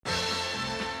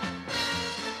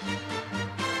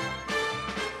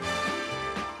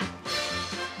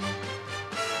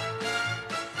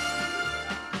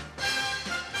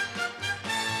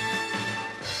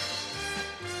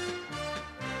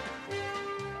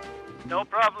No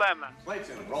problem.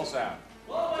 Clayton, roll sound.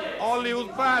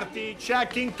 Hollywood Party,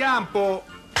 check in campo.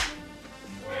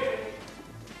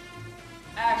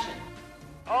 Action.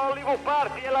 Hollywood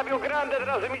Party è la più grande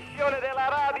trasmissione della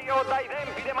radio dai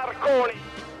tempi di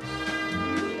Marconi.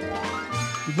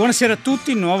 Buonasera a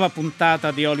tutti, nuova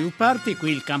puntata di Hollywood Party,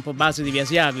 qui il campo base di Via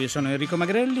Asiago, io sono Enrico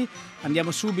Magrelli,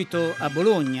 andiamo subito a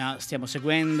Bologna, stiamo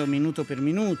seguendo minuto per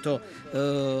minuto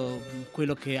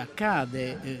quello che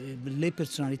accade, le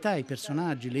personalità, i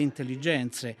personaggi, le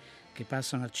intelligenze che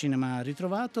passano al cinema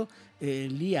ritrovato,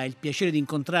 lì ha il piacere di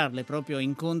incontrarle, proprio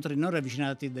incontri non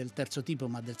ravvicinati del terzo tipo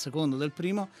ma del secondo, del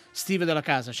primo, Steve della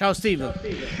casa. Ciao Steve.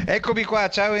 Eccomi qua,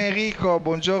 ciao Enrico,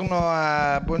 buongiorno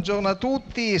a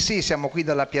tutti. Sì, siamo qui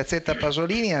dalla piazzetta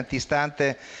Pasolini,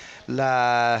 antistante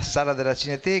la sala della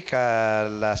Cineteca,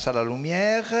 la sala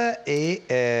Lumière,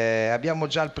 e abbiamo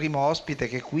già il primo ospite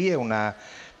che qui è una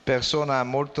persona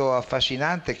molto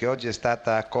affascinante che oggi è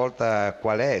stata accolta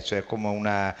qual è, cioè come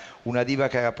una diva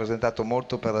che ha rappresentato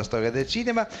molto per la storia del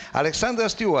cinema. Alexandra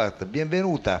Stewart,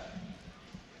 benvenuta.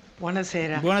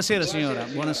 Buonasera. Buonasera signora,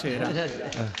 buonasera.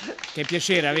 Che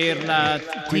piacere averla.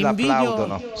 Qui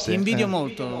l'applaudono. Ti invidio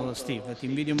molto, Steve, ti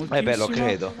invidio moltissimo. Beh, lo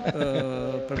credo.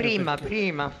 Prima.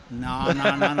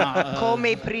 No.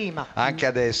 Come prima. Anche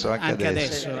adesso.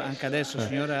 Anche adesso,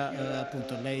 signora,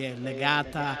 appunto, lei è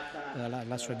legata,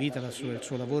 la sua vita, il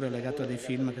suo lavoro è legato a dei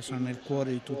film che sono nel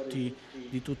cuore di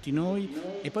tutti noi.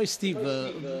 E poi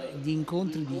Steve, gli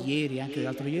incontri di ieri, anche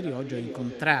dell'altro ieri, oggi ho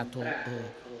incontrato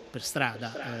per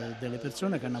strada delle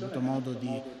persone che hanno avuto modo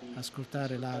di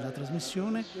ascoltare la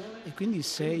trasmissione, e quindi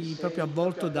sei proprio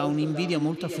avvolto da un'invidia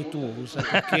molto affettuosa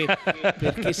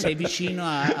perché sei vicino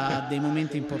a dei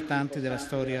momenti importanti della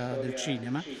storia del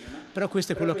cinema. Però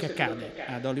questo è quello che accade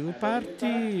ad Hollywood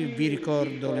Party. Vi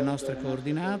ricordo le nostre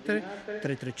coordinate: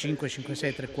 335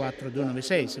 56 34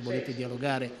 296 se volete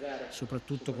dialogare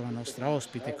soprattutto con la nostra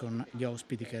ospite, con gli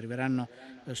ospiti che arriveranno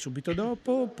subito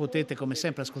dopo. Potete come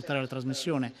sempre ascoltare la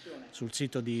trasmissione sul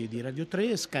sito di Radio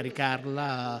 3 e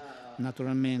scaricarla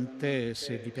naturalmente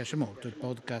se vi piace molto. Il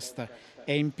podcast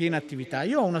è in piena attività.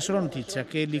 Io ho una sola notizia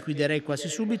che liquiderei quasi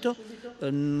subito.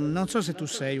 Non so se tu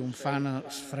sei un fan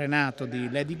sfrenato di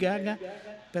Lady Gaga,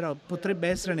 però potrebbe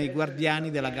essere nei Guardiani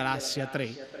della Galassia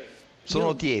 3.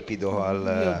 Sono tiepido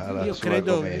io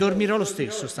credo dormirò lo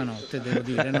stesso stanotte, devo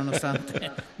dire,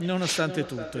 nonostante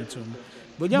tutto, insomma.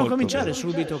 Vogliamo cominciare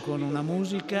subito con una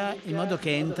musica in modo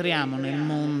che entriamo nel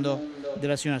mondo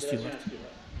della signora Stewart.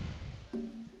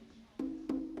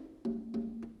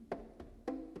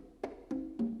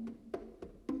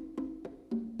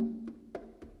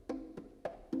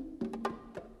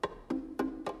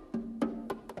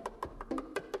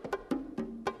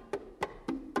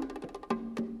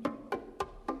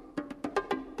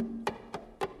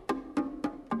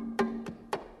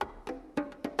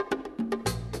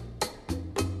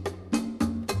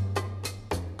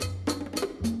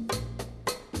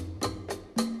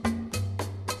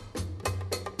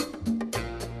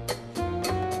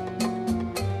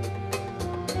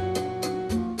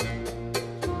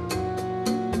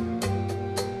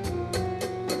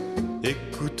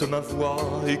 Écoute ma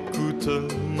voix, écoute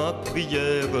ma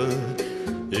prière,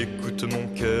 écoute mon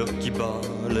cœur qui bat,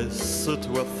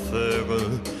 laisse-toi faire.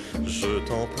 Je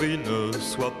t'en prie, ne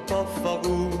sois pas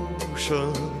farouche,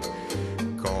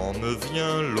 quand me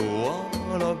vient l'eau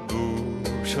à la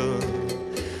bouche.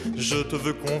 Je te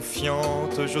veux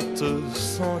confiante, je te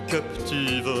sens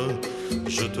captive,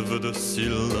 je te veux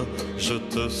docile, je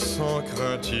te sens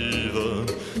craintive.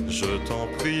 Je t'en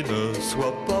prie, ne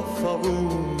sois pas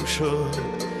farouche,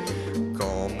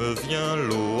 quand me vient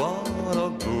l'eau à la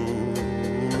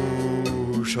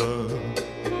bouche.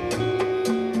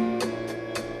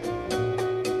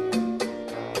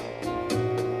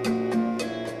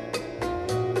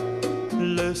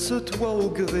 Laisse-toi au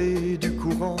gré du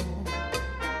courant,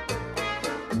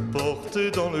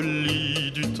 porté dans le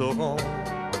lit du torrent,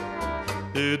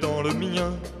 et dans le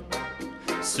mien,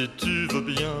 si tu veux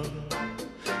bien.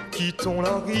 Quittons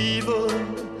la rive,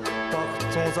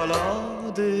 partons à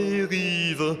la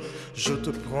dérive. Je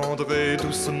te prendrai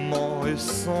doucement et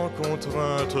sans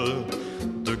contrainte.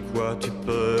 De quoi tu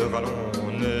peur, allons,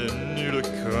 n'aie nulle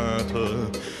crainte.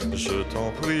 Je t'en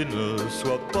prie, ne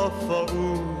sois pas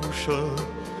farouche,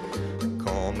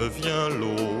 quand me vient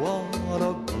l'eau à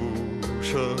la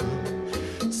bouche.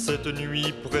 Cette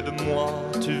nuit près de moi,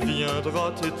 tu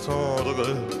viendras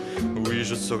t'étendre. Oui,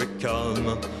 je serai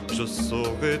calme, je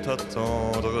saurai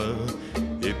t'attendre.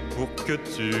 Et pour que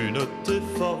tu ne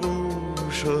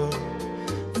t'effarouches,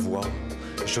 vois,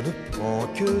 je ne prends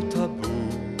que ta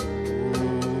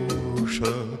bouche.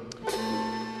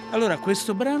 Allora,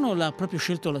 questo brano l'ha proprio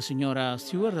scelto la signora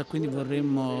Stewart, quindi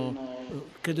vorremmo,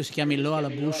 credo si chiami Lo alla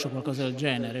Bush o qualcosa del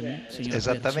genere, signora.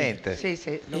 Esattamente.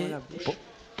 Sì, Lo alla Bush.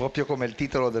 Proprio come il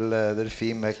titolo del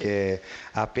film che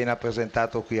ha appena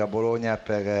presentato qui a Bologna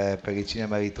per il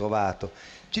Cinema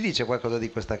Ritrovato. Ci dice qualcosa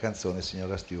di questa canzone,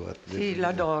 signora Stewart? Sì,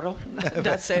 l'adoro,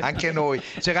 da sempre. Anche noi,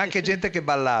 c'era anche gente che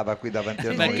ballava qui davanti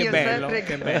a Beh, noi. che bello,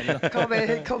 che bello.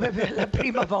 Come per la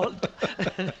prima volta.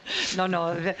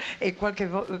 No, e qualche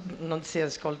volta non si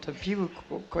ascolta più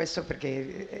questo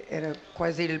perché era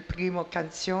quasi la prima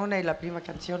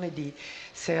canzone di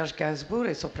Serge Gainsbourg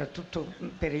e soprattutto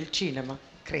per il cinema,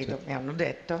 credo, mi hanno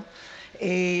detto.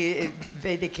 E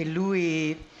vede che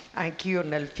lui, anch'io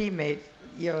nel film,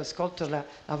 io ascolto la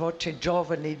voce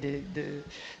giovane di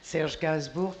Serge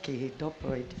Gainsbourg che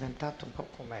dopo è diventato un po'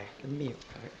 come il mio.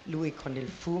 Lui con il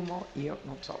fumo, io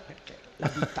non so perché,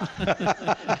 la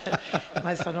vita.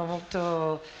 Ma sono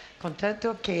molto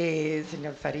contento che il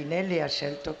signor Farinelli ha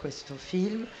scelto questo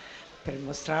film per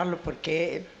mostrarlo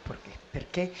perché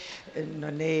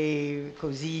non è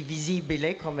così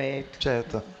visibile come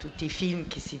tutti i film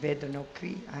che si vedono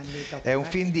qui anni dopo. È un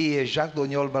film di Jacques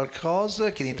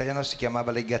Doniol-Valcroze che in italiano si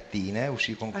chiamava Le Gattine,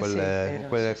 uscì con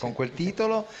quel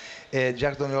titolo.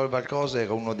 Jacques Doniol-Valcroze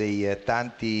era uno dei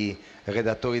tanti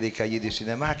redattori dei Cahiers du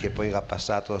Cinéma che poi era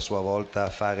passato a sua volta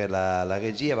a fare la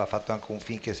regia, aveva fatto anche un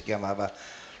film che si chiamava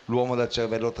L'uomo dal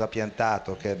cervello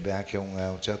trapiantato, che ebbe anche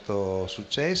un certo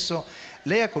successo.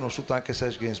 Lei ha conosciuto anche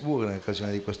Serge Gainsbourg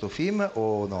nell'occasione di questo film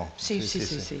o no? Sì.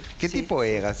 Che tipo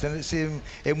era?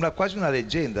 È quasi una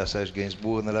leggenda Serge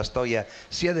Gainsbourg nella storia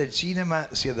sia del cinema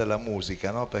sia della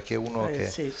musica, no? Perché è uno che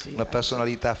ha una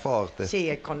personalità forte. Sì,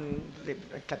 e con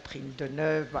Catherine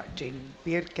Deneuve, Jane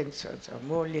Birkin, sua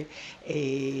moglie,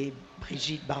 e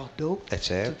Brigitte Bardot,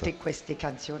 tutte queste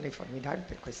canzoni formidabili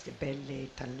per queste belle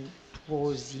talentuosi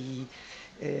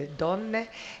donne,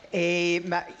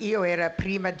 ma io ero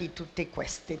prima di tutte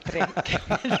queste tre.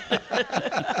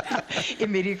 E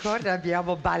mi ricordo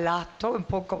abbiamo ballato un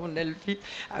po' come nel film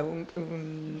a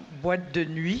un boîte de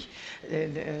nuit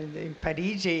in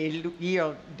Parigi e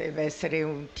io deve essere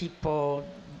un tipo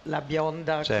la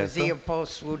bionda, così un po'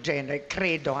 suo genere,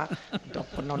 credo,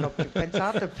 dopo non ho più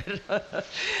pensato, però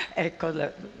ecco,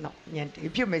 no, niente di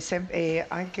più, e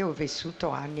anche ho vissuto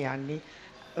anni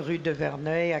Rue de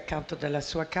Verneuil, accanto dalla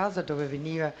sua casa, dove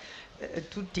veniva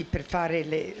tutti per fare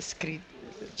le scrivere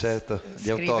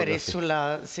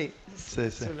sulla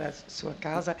sua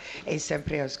casa, e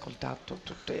sempre ascoltato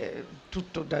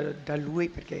tutto da lui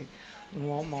perché è un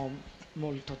uomo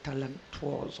molto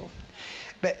talentuoso.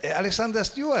 Alexandra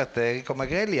Stewart, Enrico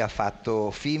Magrelli ha fatto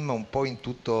film un po' in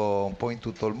tutto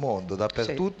il mondo,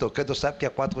 dappertutto, credo sappia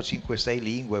 4, 5, 6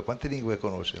 lingue. Quante lingue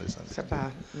conosce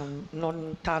Alexandra?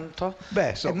 Non tanto.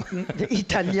 Insomma.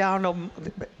 Italiano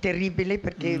terribile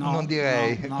perché non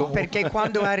direi. No. Perché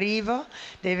quando arrivo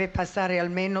deve passare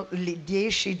almeno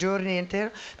 10 giorni interi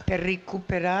per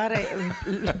recuperare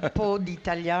un po' di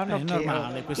italiano che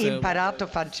ho imparato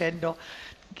facendo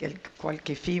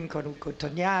qualche film con un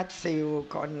Cotognazzi o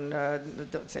con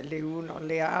le uno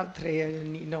le altre,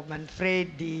 Nino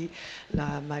Manfredi,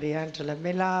 la Mariangela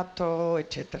Melato,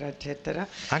 eccetera eccetera.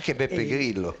 Anche Beppe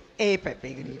Grillo. E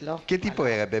Beppe Grillo. Che tipo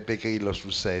era Beppe Grillo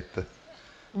sul set?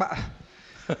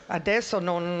 Adesso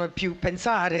non più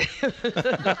pensare,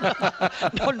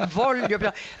 non voglio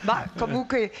più. Ma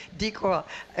comunque dico a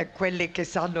quelli che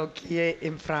sanno chi è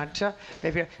in Francia,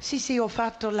 sì, ho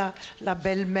fatto la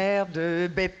belle-mère di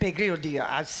Beppe Grillo. Dico,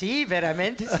 sì,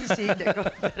 veramente? Sì.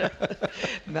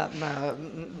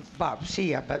 ma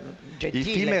sì, gentile. Il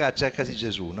film era Cerca di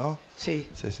Gesù, no? Sì,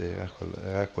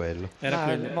 era quello.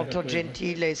 Molto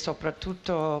gentile,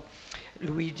 soprattutto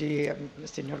Luigi,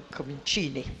 signor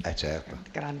Comincini,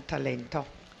 gran talento.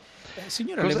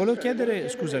 Signora, le volevo chiedere,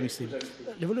 scusami Steve,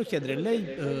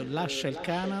 lei lascia il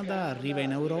Canada, arriva in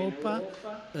Europa,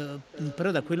 però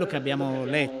da quello che abbiamo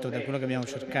letto, da quello che abbiamo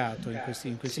cercato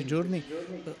in questi giorni,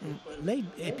 lei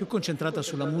è più concentrata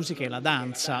sulla musica e la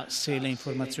danza, se le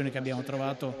informazioni che abbiamo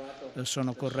trovato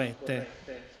sono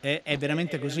corrette. È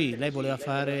veramente così? Lei voleva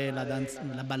fare la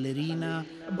ballerina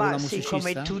o la musicista?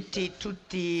 Sì, come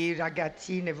tutti i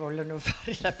ragazzini vogliono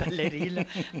fare la ballerina.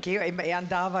 E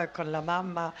andava con la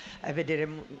mamma a vedere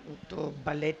molto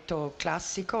balletto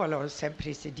classico, allora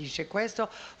sempre si dice questo.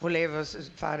 Voleva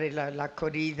fare la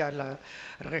corrida, la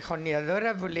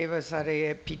recogniadora, voleva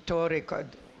essere pittore con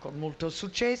molto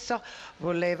successo,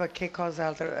 voleva che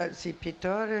cos'altro? Sì,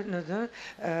 pittore,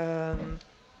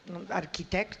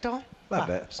 architetto.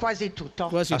 Quasi tutto.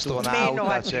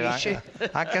 Astronauta,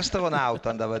 anche astronauta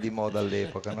andava di moda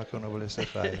all'epoca, no? Che uno volesse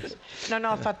fare. No,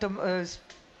 ha fatto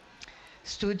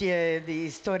studi di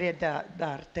storia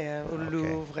d'arte al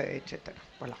Louvre, eccetera.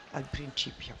 Voilà, al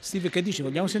principio. Steve, che dici?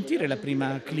 Vogliamo sentire la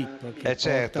prima clip? Che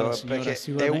Certo, la signora perché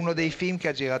Stewart? è uno dei film che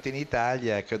ha girato in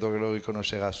Italia e credo che lo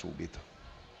riconoscerà subito.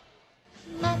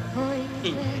 Ma poi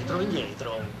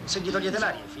indietro, se gli togliete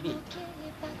l'aria è finito.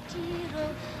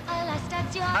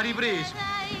 Ha ripreso.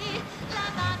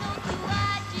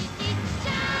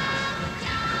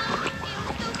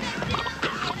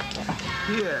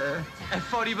 Chi è? È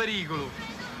fuori pericolo.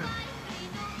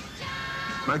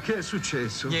 Ma che è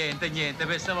successo? Niente,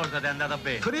 questa volta ti è andata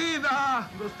bene. Frida!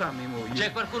 Dove sta mia moglie?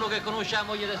 C'è qualcuno che conosce la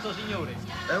moglie di sto signore?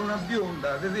 È una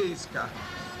bionda, tedesca.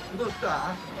 Dove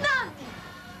sta?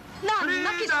 Nonni, ma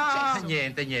che è successo?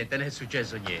 Niente, non è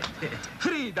successo niente.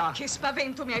 Frida! Che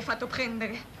spavento mi hai fatto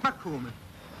prendere. Ma come?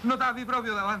 Notavi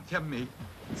proprio davanti a me.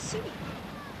 Sì.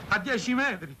 A 10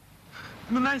 metri.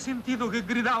 Non hai sentito che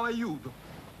gridavo aiuto?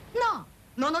 No,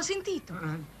 non ho sentito.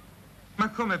 Ma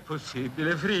com'è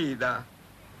possibile, Frida?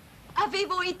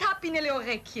 Avevo i tappi nelle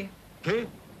orecchie. Che?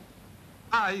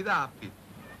 Ah, i tappi.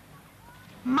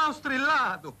 Ma ho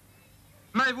strillato.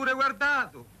 Ma hai pure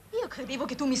guardato. Io credevo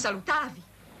che tu mi salutavi.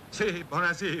 Sì,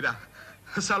 buonasera.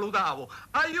 Salutavo.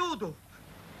 Aiuto!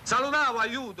 Salutavo,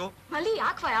 aiuto! Ma lì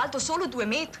acqua è alto solo 2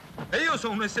 metri. E io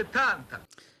sono 1,70.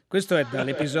 Questo è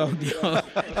dall'episodio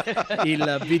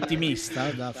Il vittimista,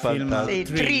 da film Sì,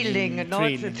 Thrilling, no?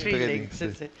 Thrilling.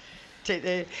 Sì.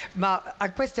 Cioè, ma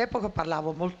a quest'epoca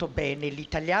parlavo molto bene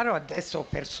l'italiano, adesso ho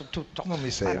perso tutto. Non mi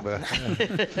sembra.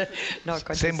 No,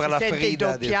 Sembra si la sente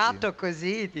Frida doppiato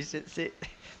così, dice sì.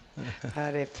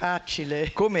 È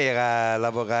facile. Com'era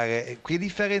lavorare? Che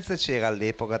differenza c'era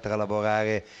all'epoca tra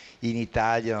lavorare in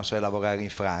Italia, non so, e lavorare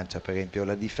in Francia, per esempio?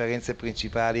 Le differenze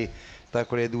principali tra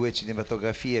quelle due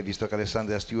cinematografie, visto che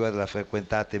Alexandra Stewart la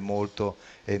frequentate molto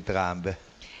entrambe.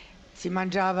 Si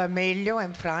mangiava meglio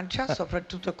in Francia,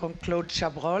 soprattutto con Claude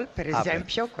Chabrol, per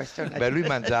esempio. Questa è una lui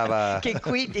mangiava... Che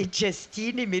qui dei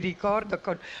cestini, mi ricordo,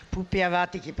 con Pupi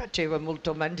Avati che faceva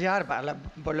molto mangiare, ma la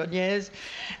bolognese,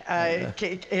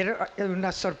 che era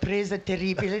una sorpresa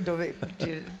terribile dove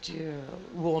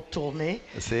tourné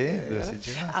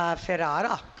a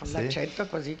Ferrara, con l'accento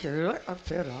così, a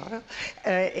Ferrara,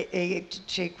 e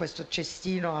c'è questo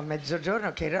cestino a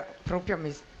mezzogiorno che era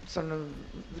proprio... Sono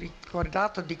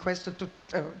ricordato di questo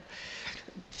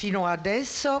fino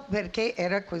adesso perché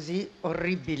era così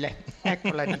orribile.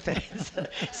 Ecco la differenza.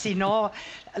 Sino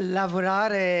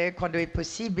lavorare quando è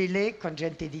possibile con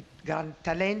gente di gran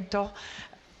talento,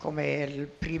 come il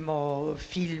primo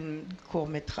film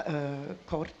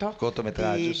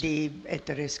cortometraggio di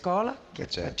Ettore Scola, che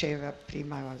faceva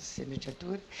prima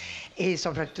sceneggiature, e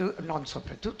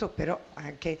soprattutto però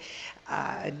anche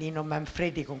Nino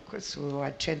Manfredi con il suo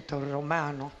accento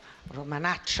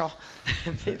romanaccio,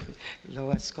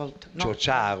 lo ascolto. No?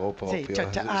 Ciociaro proprio,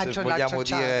 se vogliamo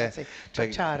dire, sì,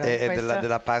 è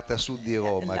della parte a sud di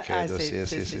Roma, credo.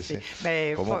 Sì.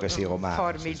 Beh, comunque sì, romano.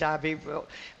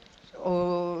 Formidabile.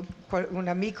 Un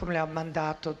amico me l'ha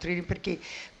mandato perché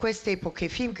queste epoche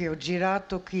film che ho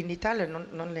girato qui in Italia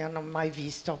non le hanno mai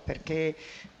visto, perché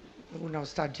uno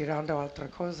sta girando altra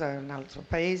cosa in un altro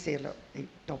paese e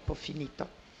dopo finito.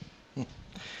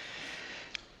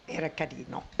 Era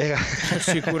carino.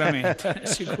 Sicuramente.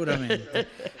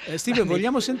 Steve,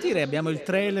 vogliamo sentire? Abbiamo il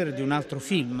trailer di un altro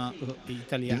film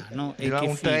italiano.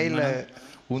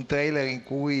 Un trailer in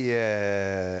cui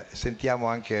sentiamo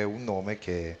anche un nome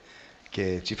che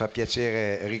ci fa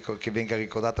piacere che venga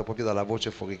ricordato proprio dalla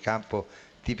voce fuori campo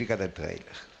tipica del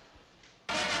trailer.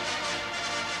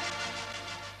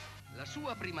 La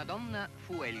sua prima donna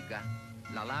fu Elga,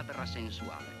 la ladra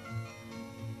sensuale.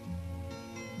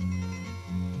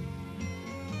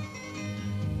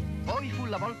 Poi fu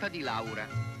la volta di Laura,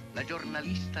 la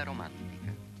giornalista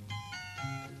romantica.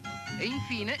 E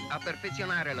infine, a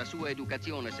perfezionare la sua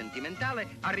educazione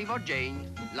sentimentale, arrivò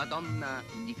Jane, la donna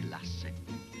di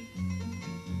classe.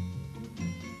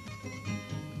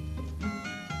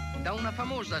 Da una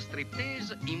famosa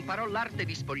striptease imparò l'arte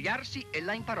di spogliarsi e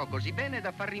la imparò così bene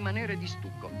da far rimanere di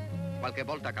stucco. Qualche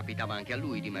volta capitava anche a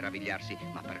lui di meravigliarsi,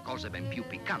 ma per cose ben più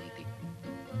piccanti.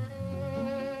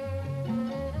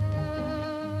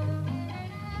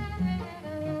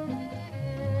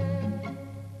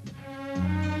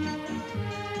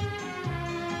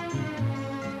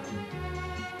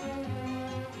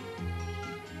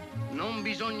 Non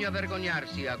bisogna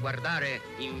vergognarsi a guardare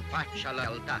in faccia la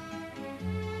realtà,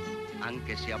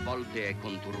 anche se a volte è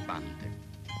conturbante.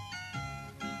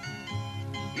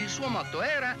 Il suo motto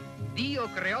era: Dio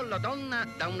creò la donna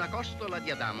da una costola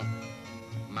di Adamo,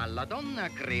 ma la donna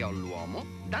creò l'uomo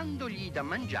dandogli da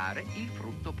mangiare il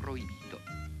frutto proibito.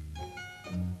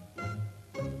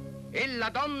 E la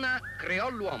donna creò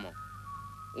l'uomo.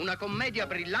 Una commedia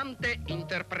brillante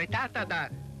interpretata da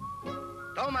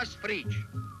Thomas Fridge,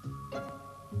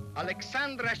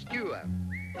 Alexandra Stewart,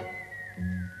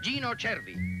 Gino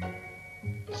Cervi,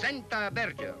 Senta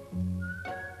Berger,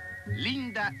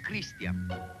 Linda Christian,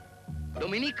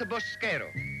 Dominique Boschero,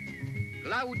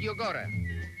 Claudio Gora,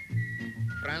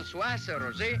 Françoise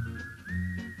Rosé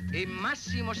e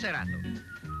Massimo Serato.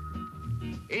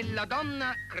 E la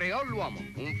donna creò l'uomo,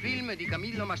 un film di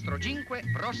Camillo Mastrocinque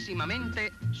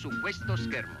prossimamente su questo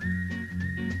schermo.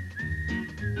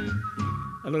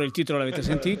 Allora il titolo l'avete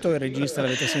sentito, il regista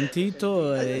l'avete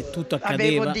sentito, tutto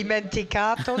accadeva. Avevo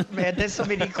dimenticato, ma adesso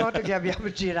mi ricordo che abbiamo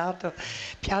girato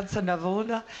Piazza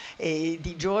Navona e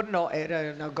di giorno era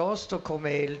in agosto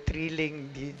come il thrilling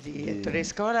di Ettore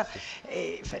Scola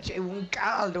e faceva un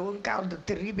caldo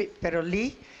terribile, però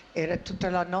lì era tutta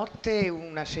la notte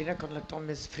una scena con la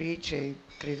Thomas Fridge e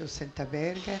credo Senta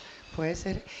Berger, può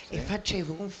essere, e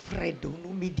faceva un freddo,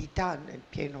 un'umidità nel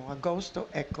pieno agosto,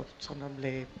 ecco, sono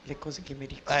le cose che mi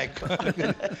ricordo.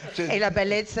 Ecco. E la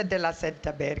bellezza della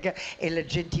Senta Berger e la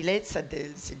gentilezza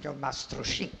del signor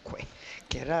Mastrocinque,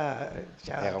 che era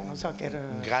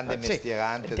un grande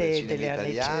mestierante del cinema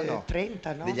italiano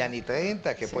 30, no? degli anni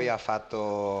 30, che poi ha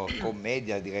fatto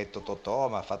commedia, ha diretto Totò,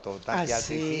 ma ha fatto tanti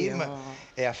altri film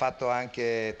e ha fatto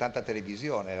anche tanta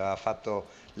televisione, ha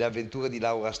fatto Le avventure di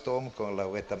Laura Storm con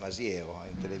Lauretta Masiero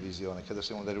in televisione, credo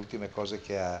sia una delle ultime cose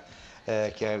che ha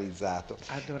realizzato.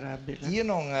 Adorabile. Io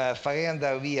non farei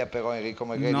andare via però Enrico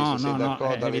Maghelli, No, se sei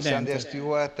d'accordo, è Alexandra evidente.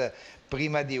 Stewart,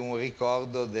 prima di un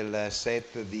ricordo del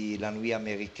set di La Nuit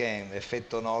Américaine,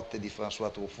 Effetto Notte di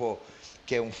François Truffaut,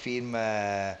 che è un film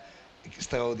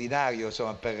straordinario,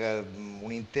 insomma, per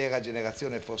un'intera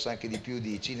generazione, forse anche di più,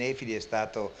 di cinefili, è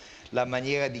stato la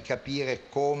maniera di capire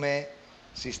come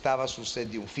si stava sul set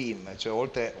di un film, cioè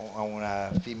oltre a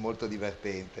un film molto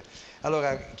divertente.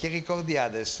 Allora, che ricordi ha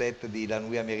del set di La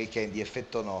Nuit Américaine, di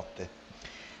Effetto Notte?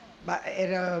 Ma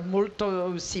era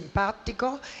molto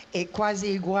simpatico e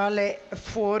quasi uguale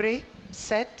fuori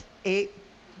set e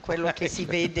quello che si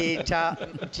vede già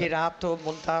girato,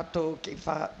 montato, che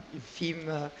fa il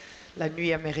film La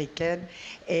Nuit Américaine,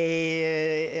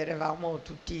 e eravamo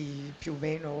tutti più o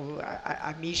meno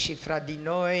amici fra di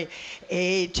noi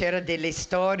e c'era delle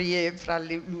storie fra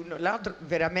l'uno e l'altro,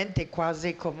 veramente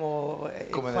quasi come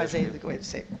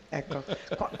sì, ecco.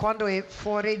 Quando è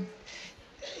fuori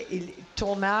il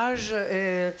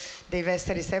tournage deve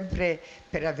essere sempre,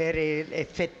 per avere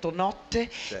l'effetto notte,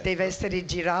 certo, deve essere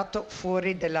girato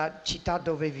fuori dalla città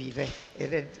dove vive,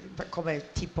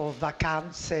 come tipo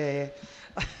vacanze,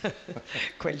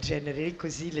 quel genere,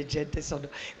 così le gente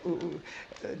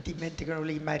dimenticano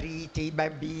i mariti, i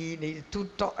bambini,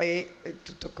 tutto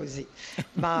così.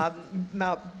 Ma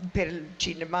per il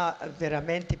cinema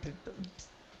veramente,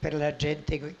 per la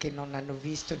gente che non hanno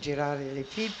visto girare i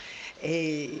film,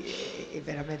 è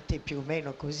veramente più o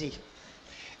meno così.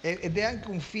 Ed è anche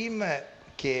un film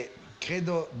che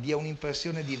credo dia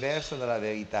un'impressione diversa dalla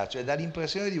verità, cioè dà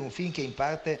l'impressione di un film che in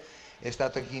parte è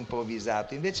stato anche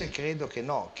improvvisato, invece credo che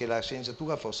no, che la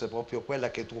sceneggiatura fosse proprio quella,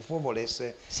 che Truffaut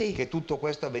volesse che tutto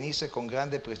questo avvenisse con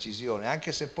grande precisione,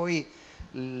 anche se poi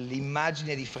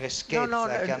l'immagine di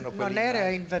freschezza che hanno non era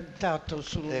inventato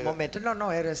sul momento,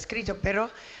 era scritto, però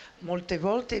molte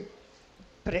volte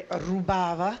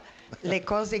rubava le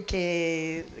cose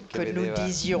che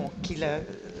Nudision,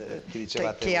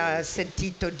 che ha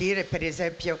sentito dire, per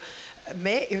esempio, a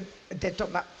me, io ho detto,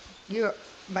 ma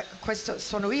questo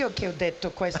sono io che ho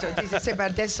detto questo, dice, ma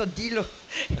adesso dillo.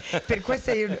 Per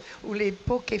questo è uno dei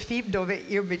pochi film dove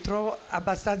io mi trovo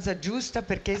abbastanza giusta,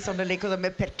 perché sono le cose,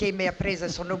 perché mi ha presa,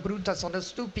 sono brutta, sono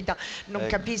stupida, non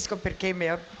capisco perché mi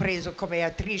ha preso come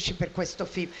attrice per questo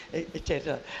film,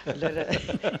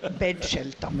 ben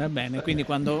scelta. Va bene, quindi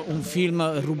quando un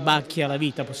film rubacchia la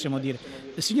vita, possiamo dire.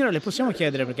 Signora, le possiamo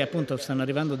chiedere, perché appunto stanno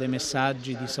arrivando dei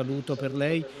messaggi di saluto per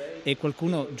lei e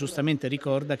qualcuno giustamente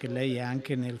ricorda che lei è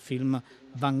anche nel film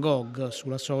Van Gogh,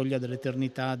 Sulla soglia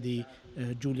dell'eternità di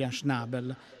Julian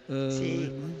Schnabel.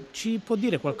 Ci può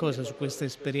dire qualcosa su questa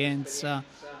esperienza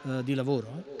di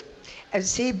lavoro?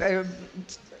 Sì,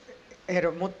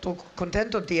 ero molto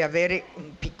contento di avere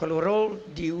un piccolo ruolo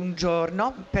di un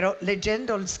giorno, però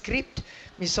leggendo il script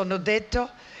mi sono detto,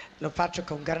 lo faccio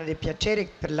con grande piacere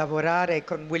per lavorare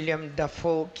con William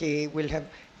Dafoe, che è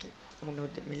uno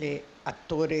dei miei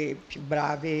attori più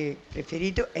bravi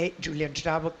preferito, e Julian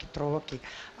Schnabel, che trovo che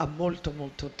ha molto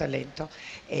talento,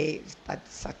 e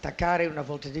attaccare una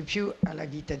volta di più alla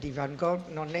vita di Van Gogh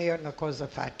non è una cosa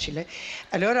facile.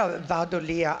 Allora vado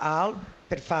lì a Al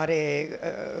per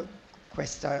fare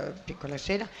questa piccola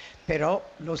scena, però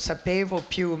lo sapevo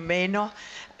più o meno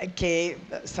che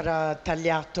sarà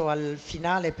tagliato al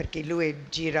finale perché lui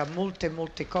gira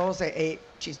molte cose e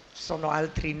ci sono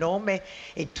altri nomi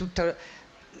e tutta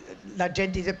la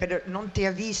gente dice non ti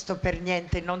ha visto per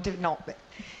niente, no.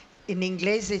 In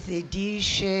inglese si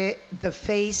dice the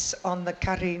face on the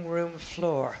cutting room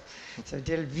floor, cioè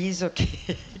il viso che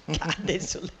cade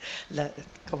sul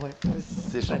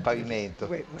pavimento.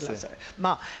 Sì.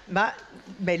 Ma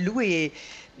lui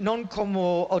non come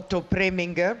Otto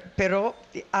Preminger, però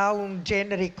ha un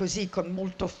genere così con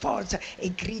molta forza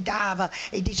e gridava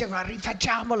e diceva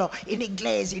rifacciamolo in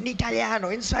inglese, in italiano,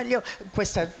 in spagnolo.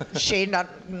 Questa scena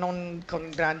non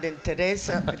con grande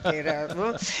interesse perché era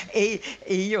e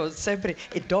io sempre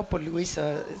e dopo lui si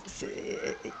è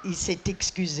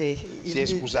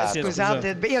scusato.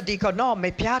 Scusate, io dico no,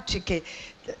 mi piace che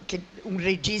un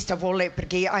regista vuole,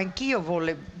 perché anch'io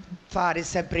voglio fare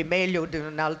sempre meglio di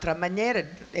un'altra maniera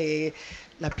e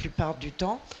la plupart du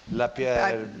temps la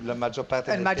maggior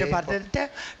parte del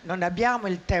tempo non abbiamo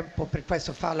il tempo per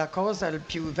questo, fa la cosa il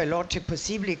più veloce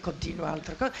possibile e continua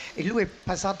altra cosa e lui è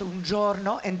passato un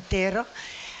giorno intero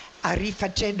a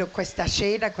rifacendo questa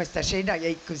scena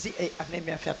e così e a me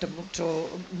mi ha fatto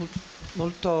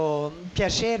molto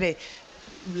piacere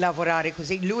lavorare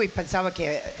così. Lui pensava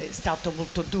che è stato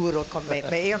molto duro con me,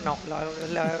 ma io no,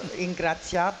 l'ho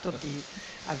ringraziato di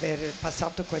aver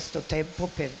passato questo tempo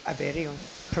per avere un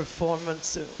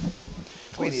performance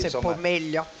forse un po'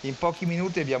 meglio. In pochi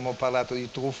minuti abbiamo parlato di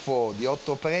Truffaut, di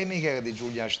Otto Preminger e di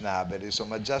Julian Schnabel,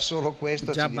 insomma già solo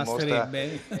questo ci dimostra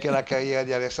che la carriera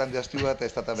di Alexandra Stewart è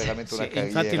stata veramente una carriera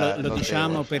infatti lo notevole.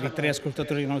 diciamo per i 3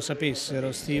 ascoltatori che non lo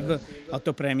sapessero, Steve,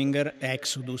 Otto Preminger,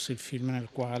 Exodus, il film nel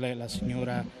quale la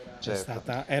signora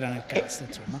era nel cast,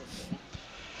 insomma.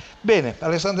 Bene,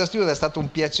 Alexandra Stewart, è stato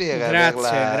un piacere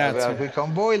averla qui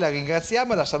con voi, la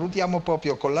ringraziamo e la salutiamo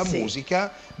proprio con la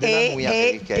musica della Nuit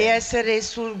Américaine. E di essere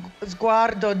sul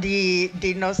sguardo di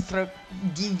nostro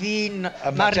divino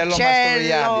Marcello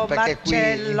Mastroianni, perché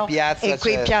qui in piazza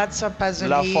c'è Piazza Pasolini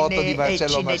la foto di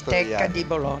Marcello e Cineteca Mastroianni di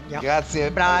Bologna.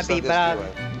 Grazie, bravi.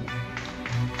 Stewart.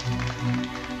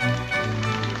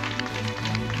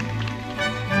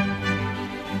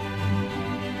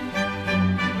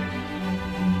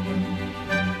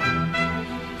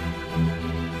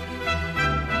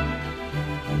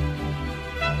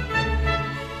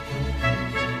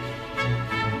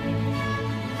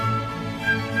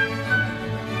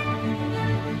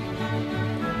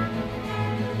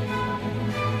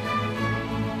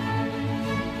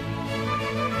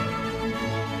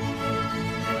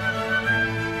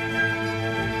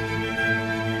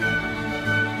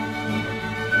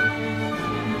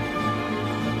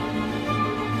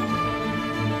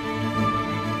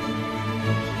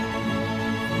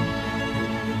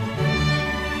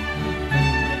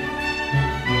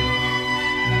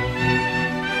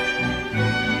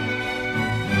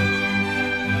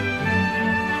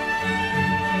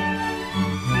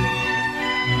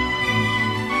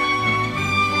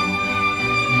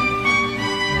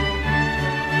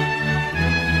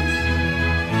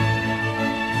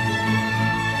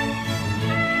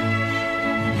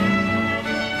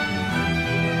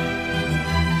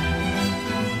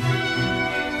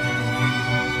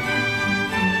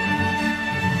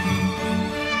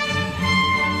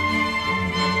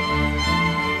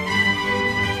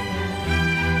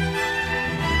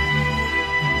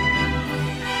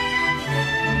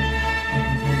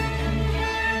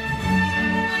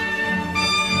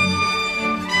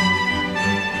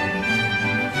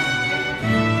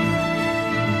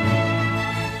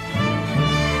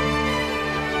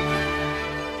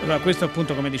 Allora, questo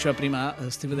appunto, come diceva prima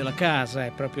Steve della Casa,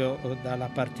 è proprio dalla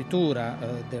partitura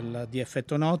di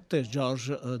Effetto Notte,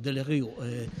 Georges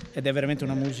Delerue, ed è veramente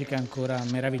una musica ancora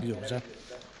meravigliosa.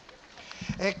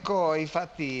 Ecco,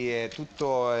 infatti è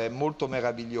tutto molto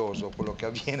meraviglioso quello che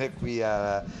avviene qui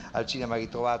al Cinema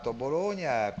Ritrovato a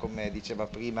Bologna, come diceva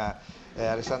prima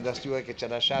Alexandra Stewart che ci ha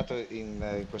lasciato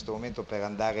in questo momento per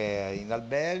andare in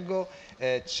albergo,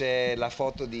 c'è la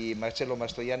foto di Marcello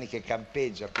Mastroianni che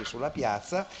campeggia qui sulla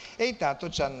piazza e intanto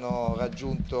ci hanno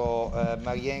raggiunto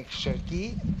Marianne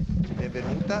Querqui,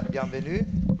 benvenuta, bienvenue.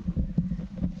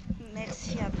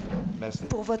 Merci à vous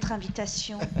pour votre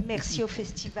invitation, merci au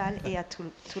festival et à tout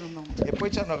le monde. E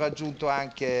poi ci hanno raggiunto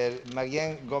anche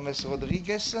Marianne Gomez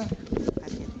Rodriguez,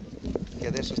 che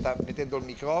adesso sta mettendo il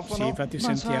microfono. Sì, infatti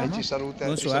sentiamo. Ci saluta,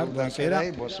 buonasera.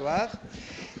 Lei, bonsoir.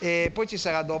 E poi ci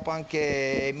sarà dopo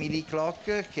anche Emilie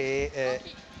Coquie che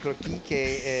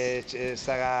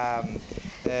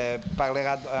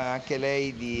parlerà anche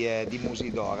lei di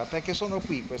Musidora, perché sono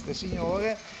qui queste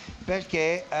signore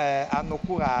perché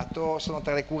sono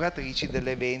tra le curatrici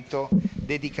dell'evento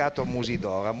dedicato a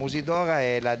Musidora. Musidora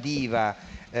è la diva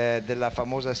della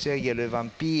famosa serie Le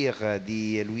Vampire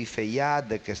di Louis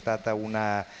Feuillade, che è stata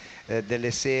una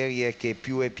delle serie che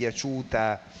più è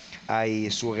piaciuta ai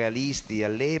surrealisti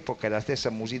all'epoca. La stessa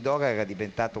Musidora era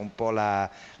diventata un po' la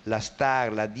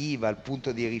star, la diva, il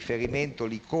punto di riferimento,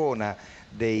 l'icona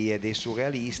dei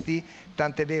surrealisti,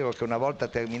 tant'è vero che una volta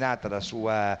terminata la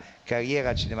sua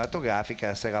carriera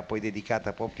cinematografica si era poi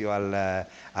dedicata proprio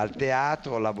al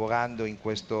teatro, lavorando in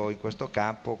questo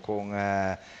campo con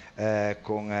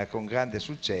grande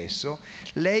successo.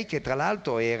 Lei, che tra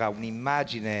l'altro era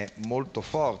un'immagine molto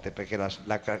forte, perché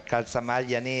la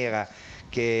calzamaglia nera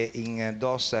che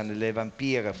indossa nelle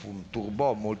Vampire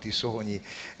turbò molti sogni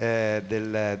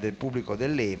del pubblico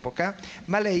dell'epoca,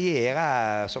 ma lei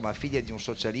era, insomma, figlia di un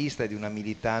socialista e di una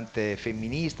militante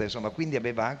femminista, insomma, quindi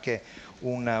aveva anche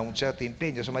un certo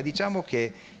impegno. Insomma, diciamo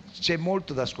che c'è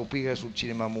molto da scoprire sul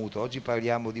cinema muto. Oggi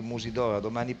parliamo di Musidora,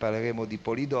 domani parleremo di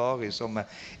Polidoro, insomma,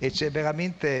 e c'è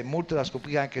veramente molto da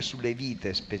scoprire anche sulle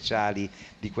vite speciali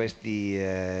di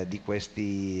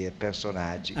questi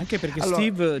personaggi. Anche perché allora,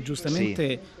 Steve, giustamente,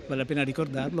 sì, vale la pena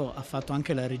ricordarlo, ha fatto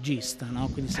anche la regista, no?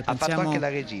 Quindi se ha fatto anche la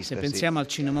regista, se pensiamo al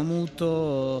cinema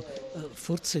muto,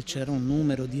 forse c'era un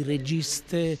numero di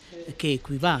registe che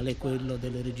equivale a quello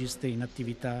delle registe in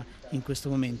attività in questo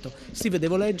momento. Steve,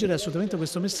 devo leggere assolutamente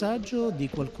questo messaggio di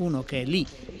qualcuno che è lì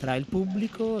tra il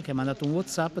pubblico, che ha mandato un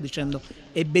WhatsApp dicendo: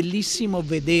 è bellissimo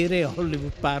vedere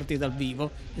Hollywood Party dal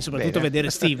vivo e soprattutto vedere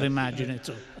Steve, immagino,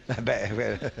 insomma.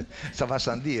 Ça va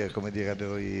sans dire, come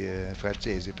direbbero i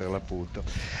francesi, per l'appunto.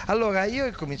 Allora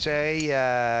io comincerei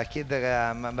a chiedere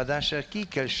a Madame Querqui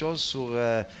quelque chose sur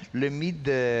le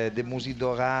mythe de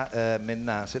Musidora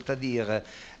maintenant, c'est-à-dire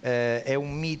è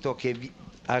un mito che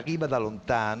arriva da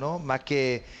lontano, ma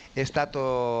che è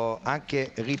stato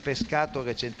anche ripescato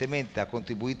recentemente. Ha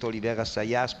contribuito Olivier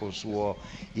Assayas col suo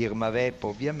Irma Vep,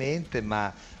 ovviamente,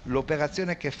 ma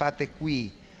l'operazione che fate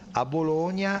qui a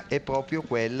Bologna è proprio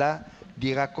quella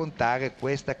di raccontare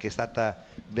questa che è stata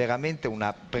veramente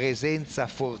una presenza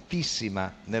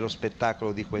fortissima nello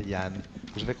spettacolo di quegli anni.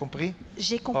 Vous avez compris?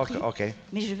 J'ai compris, ok.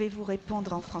 mais je vais vous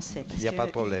répondre en français. Il n'y a pas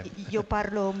de problème. Io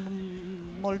parlo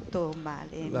molto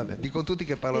male. Vabbè, dicono tutti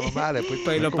che parlano male,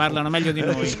 poi lo parlano meglio di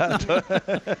noi. Esatto.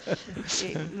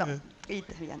 No,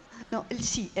 italiano. Non,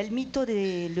 si, le mythe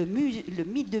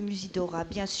de Musidora,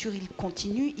 bien sûr, il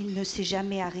continue, il ne s'est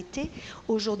jamais arrêté.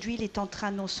 Aujourd'hui, il est en train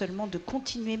non seulement de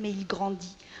continuer, mais il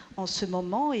grandit en ce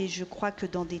moment, et je crois que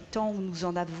dans des temps où nous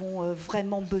en avons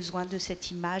vraiment besoin de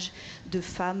cette image de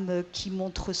femme qui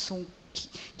montre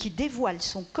qui dévoile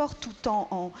son corps tout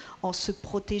en se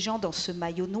protégeant dans ce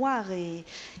maillot noir,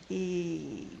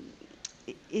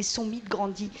 et son mythe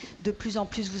grandit de plus en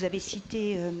plus. Vous avez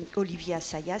cité Olivier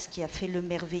Assayas, qui a fait le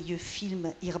merveilleux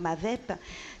film Irma Vep.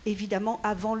 Évidemment,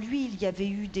 avant lui, il y avait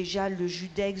eu déjà le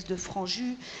Judex de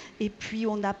Franju, et puis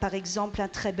on a par exemple un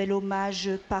très bel hommage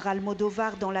par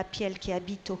Almodovar dans La Piel che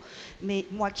abito. Mais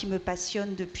moi qui me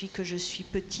passionne depuis que je suis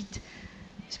petite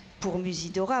pour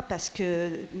Musidora, parce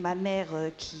que ma mère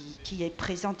qui est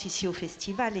présente ici au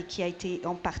festival et qui a été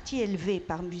en partie élevée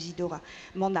par Musidora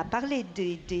m'en a parlé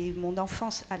dès mon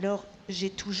enfance. Alors j'ai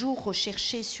toujours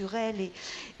recherché sur elle,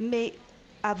 mais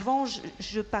avant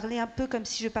je parlais un peu comme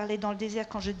si je parlais dans le désert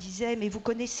quand je disais: mais vous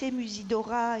connaissez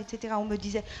Musidora, etc. On me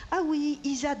disait: ah oui,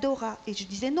 Isadora, et je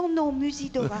disais non,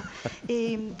 Musidora.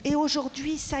 et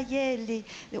aujourd'hui, ça y est,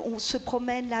 on se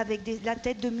promène là avec la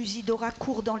tête de Musidora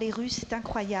court dans les rues, c'est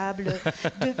incroyable.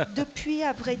 Depuis,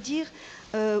 à vrai dire,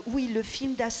 oui, le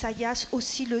film d'Assayas,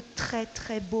 aussi le très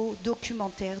très beau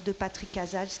documentaire de Patrick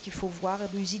Casals qu'il faut voir,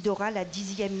 Musidora, la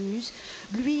 10e muse.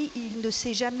 Lui, il ne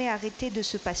s'est jamais arrêté de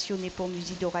se passionner pour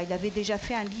Musidora. Il avait déjà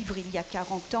fait un livre il y a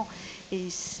 40 ans, et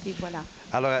voilà.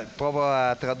 Allora, provo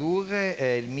a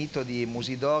tradurre. Il mito di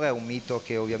Musidora è un mito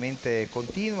che ovviamente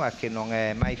continua, che non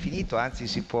è mai finito, anzi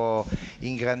si può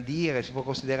ingrandire, si può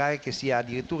considerare che sia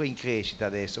addirittura in crescita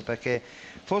adesso,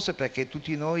 forse perché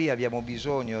tutti noi abbiamo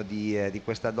bisogno di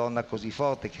questa donna così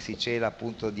forte, che si cela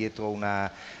appunto dietro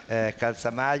una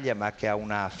calzamaglia, ma che ha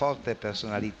una forte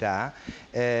personalità.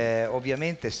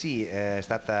 Ovviamente sì, è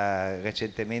stata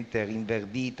recentemente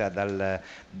rinverdita dal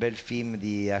bel film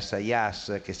di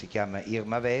Assayas che si chiama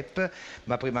Irma Vep,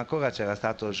 ma prima ancora c'era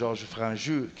stato Georges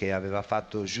Franju che aveva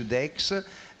fatto Judex,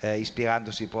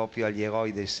 ispirandosi proprio agli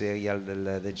eroi del serial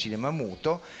del cinema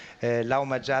muto. L'ha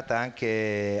omaggiata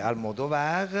anche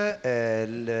Almodovar.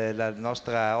 La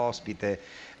nostra ospite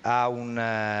ha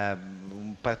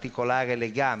un particolare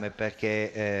legame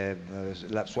perché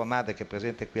la sua madre, che è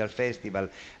presente qui al festival,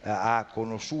 ha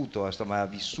conosciuto, insomma, ha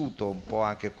vissuto un po'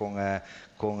 anche con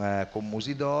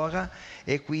Musidora,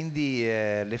 e quindi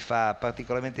le fa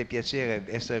particolarmente piacere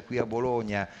essere qui a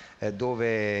Bologna,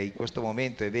 dove in questo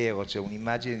momento, è vero, c'è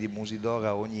un'immagine di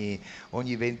Musidora ogni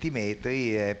 20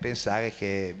 metri, e pensare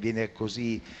che viene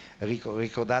così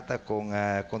ricordata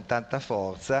con tanta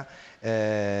forza,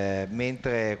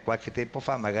 mentre qualche tempo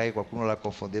fa magari qualcuno la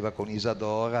confondeva con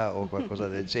Isadora o qualcosa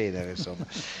del genere, insomma.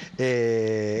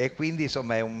 E quindi,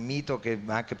 insomma, è un mito che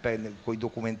anche con i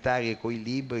documentari e con i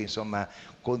libri, insomma,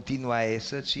 continua a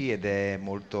esserci, ed è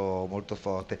molto, molto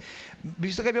forte.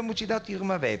 Visto che abbiamo citato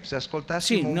Irma Vep, se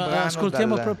ascoltassimo un brano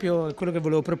ascoltiamo proprio quello che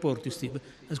volevo proporti, Steve.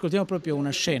 Ascoltiamo proprio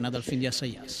una scena dal film di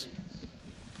Assayas.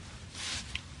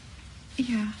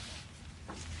 Yeah.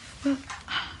 Well,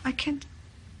 I can't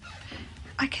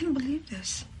believe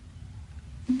this.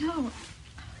 No,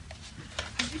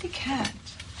 I really can't.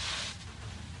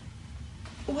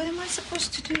 What am I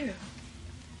supposed to do?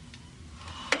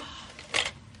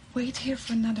 Wait here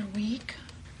for another week?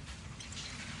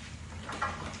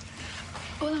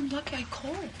 Well, I'm lucky I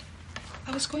called.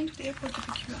 I was going to the airport to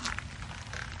pick you up.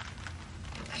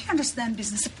 I understand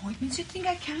business appointments. You think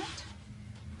I can't?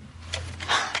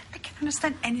 I can't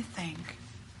understand anything.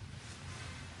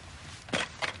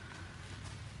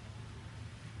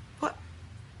 What?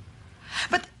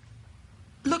 But,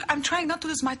 look, I'm trying not to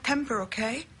lose my temper,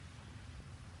 okay?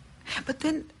 But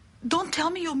then, don't tell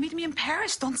me you'll meet me in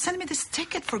Paris. Don't send me this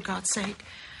ticket, for God's sake.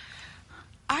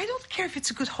 I don't care if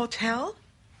it's a good hotel.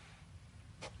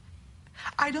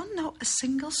 I don't know a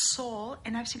single soul,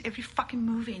 and I've seen every fucking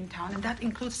movie in town, and that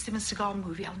includes Steven Seagal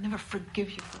movie. I'll never forgive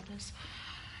you for this.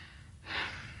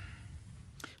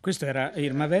 Questo era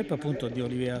Irma Vep, appunto, di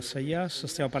Olivier Assayas.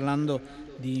 Stiamo parlando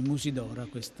di Musidora,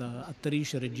 questa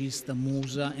attrice, regista,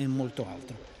 musa e molto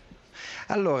altro.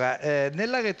 Allora,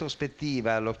 nella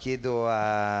retrospettiva, lo chiedo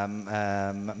a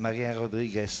Marianne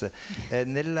Rodriguez,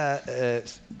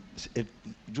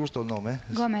 giusto il nome?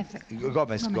 Gomez.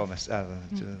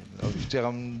 C'era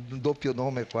un doppio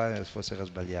nome qua, forse era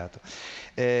sbagliato.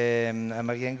 A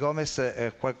Marianne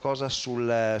Gomez, qualcosa sul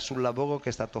lavoro che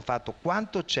è stato fatto.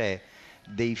 Quanto c'è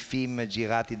dei film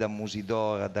girati da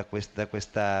Musidora, da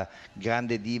questa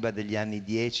grande diva degli anni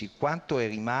 10, quanto è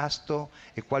rimasto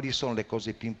e quali sono le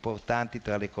cose più importanti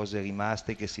tra le cose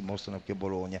rimaste che si mostrano qui a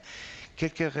Bologna?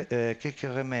 Quelques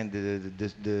remèdes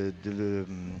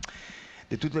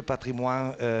de tout le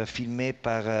patrimoine filmé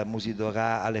par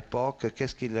Musidora à l'époque,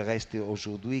 qu'est-ce qu'il reste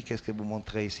aujourd'hui, qu'est-ce que vous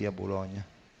montrez ici à Bologne?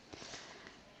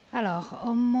 Alors,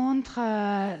 on montre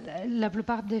la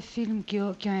plupart des films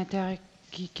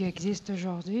qui existent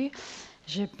aujourd'hui.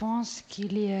 Je pense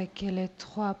qu'il y a que les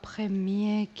 3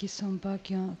 premiers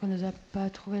qu'on ne a pas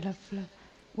trouvé la fleur.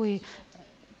 Oui.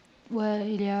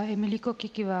 Ouais, il y a Emilie Coquie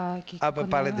qui va... peut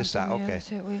parler de ça, ok.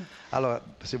 Oui. Alors,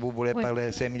 se vous voulez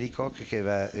parler, c'est Emilie Coquie qui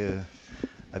va...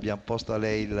 abbiamo posto a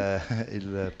lei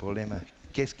il problema.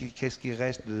 Qu'est-ce qui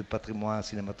reste du patrimoine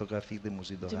cinématographique de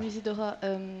Musidora? De Musidora,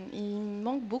 il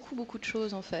manque beaucoup de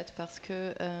choses en fait, parce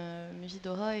que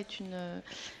Musidora est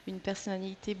une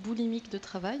personnalité boulimique de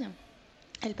travail.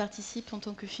 Elle participe en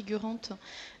tant que figurante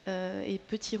et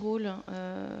petit rôle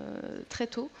très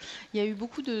tôt. Il y a eu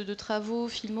beaucoup de travaux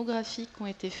filmographiques qui ont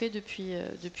été faits depuis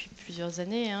plusieurs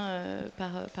années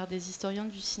par des historiens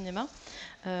du cinéma.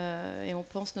 Et on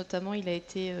pense notamment, il a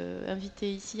été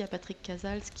invité ici à Patrick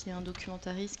Casals, qui est un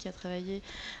documentariste qui a travaillé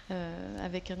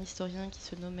avec un historien qui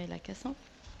se nommait Lacassin,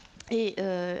 et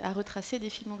à retracer des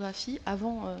filmographies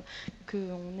avant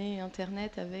qu'on ait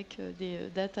Internet avec des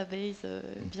databases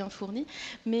bien fournies.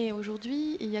 Mais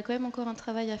aujourd'hui, il y a quand même encore un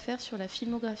travail à faire sur la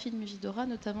filmographie de Musidora,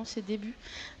 notamment ses débuts,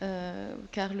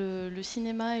 car le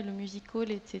cinéma et le musical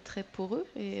étaient très poreux,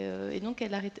 et donc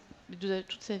elle arrêtait, de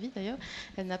toute sa vie d'ailleurs,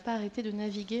 elle n'a pas arrêté de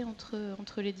naviguer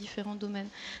entre les différents domaines.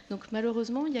 Donc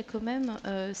malheureusement, il y a quand même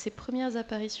ses premières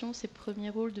apparitions, ses premiers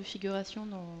rôles de figuration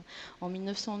en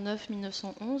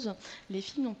 1909-1911, les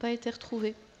films n'ont pas été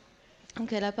retrouvés.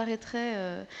 Donc elle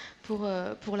apparaîtrait pour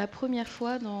la première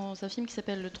fois dans un film qui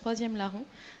s'appelle Le Troisième Larron,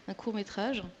 un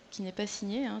court-métrage qui n'est pas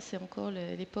signé, c'est encore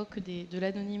l'époque de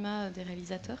l'anonymat des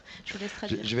réalisateurs. Je vous laisse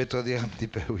traduire. Je vais traduire un petit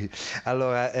peu, oui.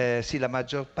 Allora, sì, la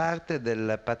maggior parte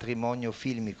del patrimonio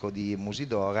filmico di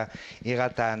Musidora in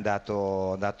realtà è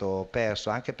andato perso,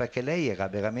 anche perché lei era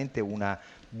veramente una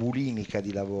bulimica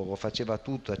di lavoro, faceva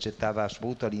tutto, accettava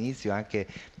soprattutto all'inizio anche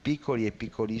piccoli e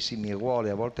piccolissimi ruoli,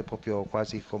 a volte proprio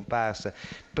quasi comparsa.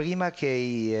 Prima che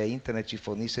internet ci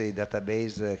fornisse dei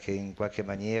database che in qualche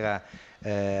maniera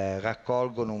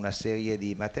raccolgono una serie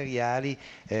di materiali.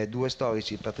 Due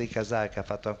storici, Patrick Hazard, che ha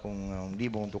fatto anche un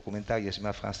libro, un documentario che si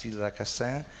chiama Francine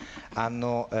Lacassin,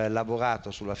 hanno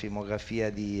lavorato sulla filmografia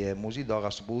di Musidora,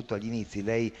 soprattutto agli inizi.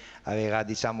 Lei aveva,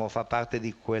 diciamo, fa parte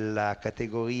di quella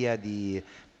categoria di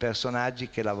personaggi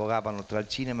che lavoravano tra il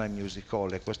cinema e il music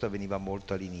hall, e questo avveniva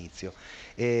molto all'inizio.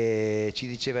 E ci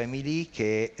diceva Emilie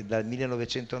che dal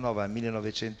 1909 al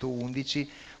 1911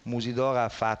 Musidora ha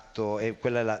fatto, e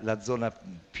quella è la zona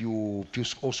più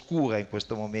oscura in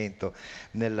questo momento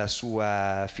nella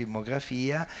sua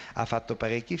filmografia, ha fatto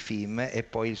parecchi film, e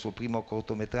poi il suo primo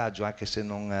cortometraggio, anche se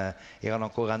non erano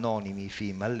ancora anonimi i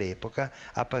film all'epoca,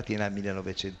 appartiene al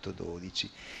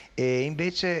 1912. E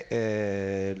invece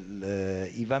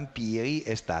I Vampiri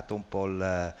è stato un po'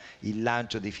 il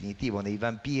lancio definitivo. Nei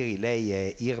Vampiri lei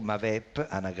è Irma Vep,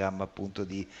 anagramma appunto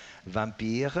di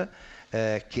vampire,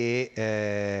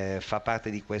 che fa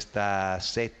parte di questa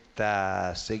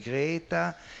setta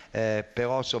segreta,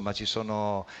 però insomma ci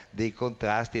sono dei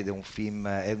contrasti, ed è un film,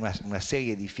 è una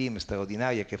serie di film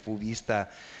straordinaria che fu vista.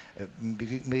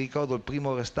 Mi ricordo il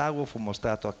primo restauro fu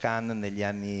mostrato a Cannes negli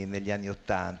anni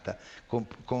 80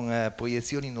 con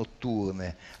proiezioni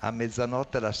notturne a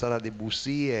mezzanotte alla Sala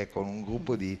Debussy, e con un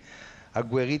gruppo di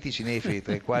agguerriti cinefili,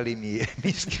 tra i quali mi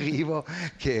iscrivo,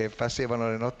 che passavano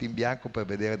le notti in bianco per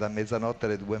vedere da mezzanotte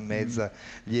alle 2:30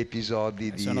 gli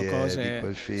episodi di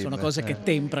quel film. Sono cose che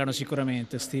temprano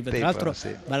sicuramente, Steve. Tra l'altro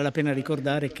vale la pena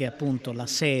ricordare che appunto la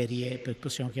serie,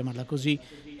 possiamo chiamarla così,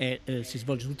 si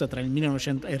svolge tutta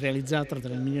è realizzata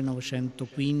tra il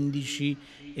 1915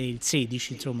 e il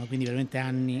 16, insomma, quindi veramente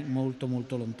anni molto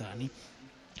molto lontani.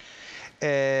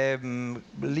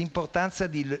 L'importanza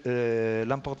de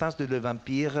Le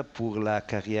Vampire pour la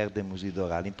carrière de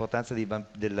Musidora, l'importanza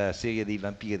della serie dei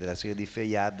vampiri, della serie di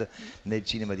Feuillade nel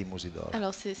cinema di Musidora.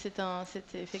 Alors c'est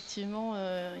effectivement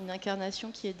une incarnation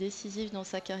qui est décisive dans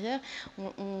sa carrière.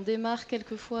 On démarre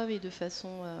quelquefois, mais de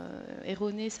façon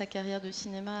erronée, sa carrière de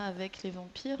cinéma avec les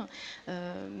vampires.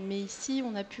 Mais ici,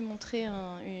 on a pu montrer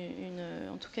en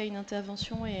tout cas une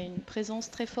intervention et une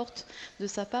présence très forte de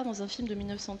sa part dans un film de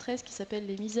 1913 qui s'appelle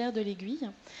Les Misères de l'Aiguille,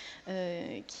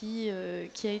 qui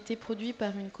a été produit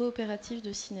par une coopérative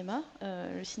de cinéma,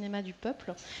 le Cinéma du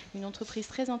Peuple, une entreprise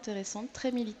très intéressante,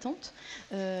 très militante,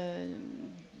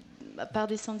 par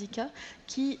des syndicats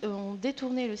qui ont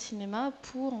détourné le cinéma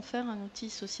pour en faire un outil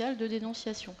social de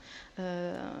dénonciation,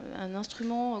 un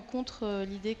instrument contre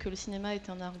l'idée que le cinéma est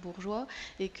un art bourgeois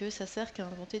et que ça sert qu'à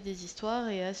inventer des histoires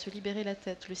et à se libérer la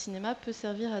tête. Le cinéma peut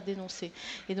servir à dénoncer.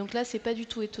 Et donc là, c'est pas du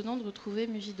tout étonnant de retrouver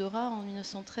Musidora en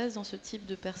 1913 dans ce type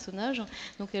de personnage.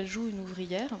 Donc elle joue une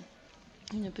ouvrière,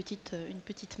 une petite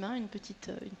main, une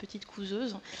petite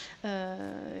couseuse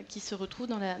qui se retrouve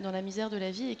dans la misère de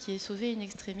la vie et qui est sauvée in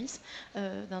extremis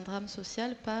d'un dramme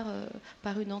social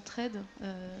par une entraide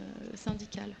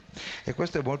syndicale. E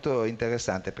questo è molto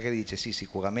interessante, perché dice sì,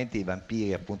 sicuramente I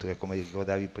Vampiri, appunto, che come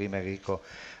ricordavi prima Enrico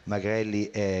Magrelli,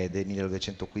 del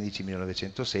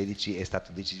 1915-1916, è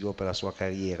stato decisivo per la sua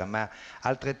carriera, ma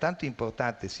altrettanto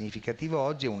importante e significativo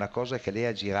oggi è una cosa che lei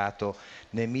ha girato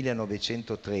nel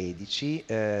 1913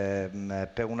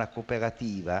 per una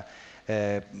cooperativa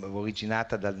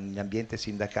originata dagli ambienti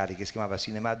sindacali, che si chiamava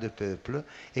Cinéma du Peuple,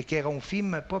 e che era un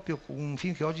film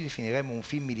che oggi definiremmo un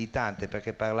film militante,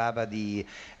 perché parlava di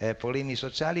problemi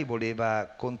sociali,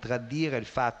 voleva contraddire il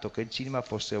fatto che il cinema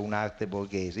fosse un'arte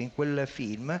borghese. In quel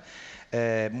film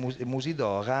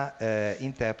Musidora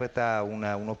interpreta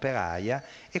un'operaia,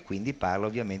 e quindi parla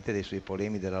ovviamente dei suoi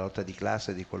problemi, della lotta di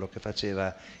classe, di quello che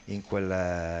faceva in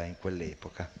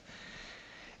quell'epoca.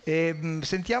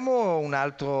 Sentiamo un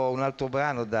altro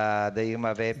brano da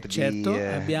Irma Vep. Certo,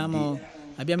 abbiamo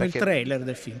il trailer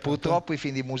del film. Purtroppo i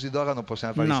film di Musidora non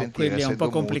possiamo farli sentire. No, quelli è un po'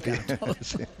 complicato.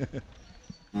 Sì.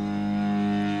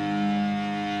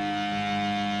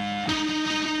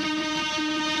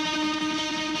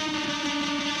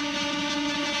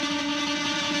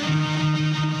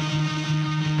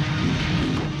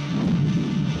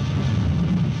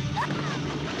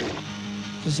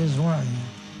 This is why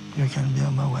you can be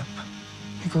on my web,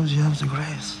 because you have the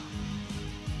grace.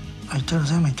 I tell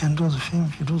them I can do the film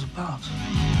if you do the part.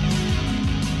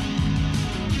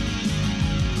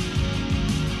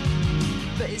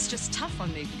 But it's just tough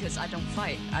on me because I don't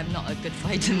fight. I'm not a good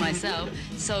fighter myself,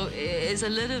 so it's a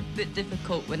little bit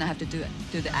difficult when I have to do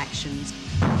the actions.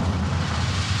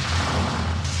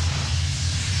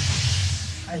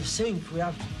 I think we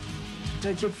have to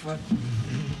take it for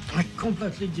a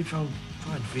completely different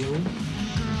point of view.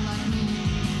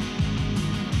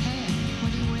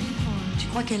 Tu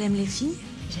crois qu'elle aime les filles?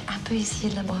 J'ai un peu essayé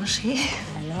de la brancher.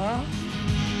 Alors?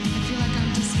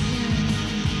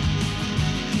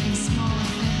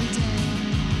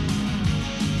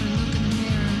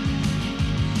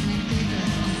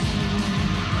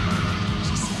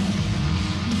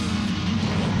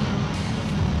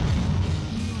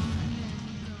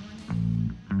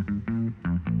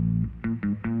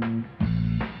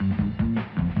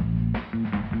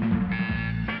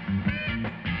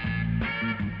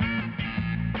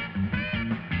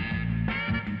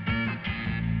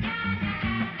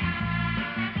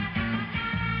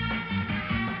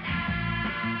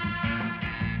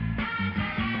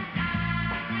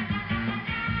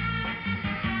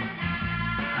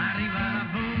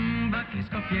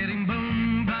 bicchiere in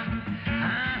bomba.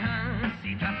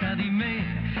 Si tratta di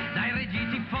me, dai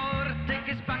reggiti forte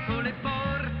che spacco le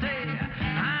porte.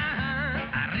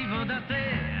 Arrivo da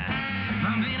te,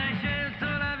 bambina hai scelto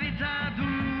la vita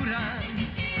dura,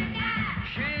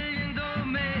 scegliendo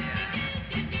me,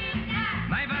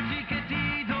 ma i baci che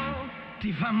ti do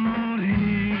ti fa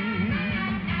morire.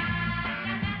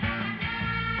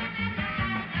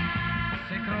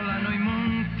 Se crollano i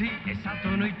monti e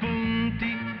saltano i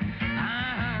ponti,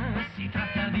 si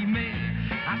tratta di me,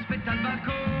 aspetta il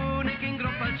balcone che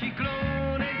ingroppa il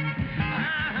ciclone.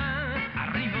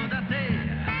 Arrivo da te,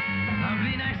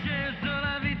 bambina hai scelto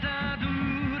la vita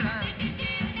dura,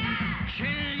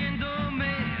 scegliendo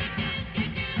me,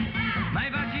 ma i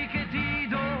baci che ti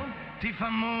do ti fa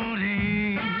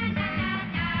morire.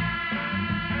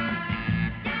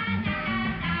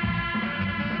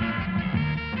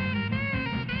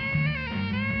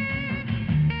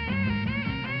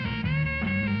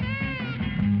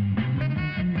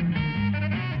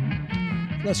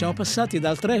 Allora siamo passati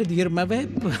dal trailer di Irma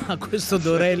Vep a questo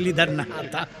Dorelli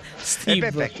dannata.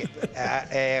 Steve. Perché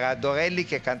era Dorelli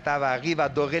che cantava Arriva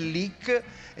Dorellic,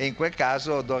 e in quel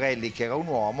caso Dorelli, che era un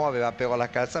uomo, aveva però la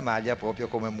calzamaglia proprio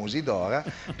come Musidora,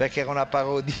 perché era una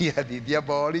parodia di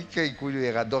Diabolic in cui lui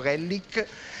era Dorellic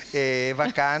e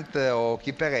Vacant o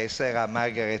Chi per essa era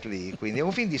Margaret Lee. Quindi è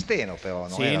un film di Steno, però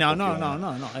non Sì, era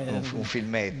no, un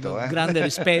filmetto. Grande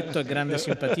rispetto e grande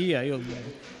simpatia. Io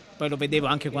poi lo vedevo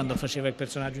anche quando faceva il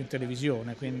personaggio in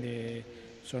televisione, quindi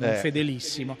sono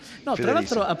fedelissimo. No, tra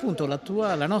l'altro appunto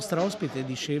la nostra ospite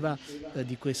diceva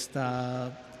di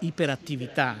questa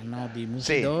iperattività, no, di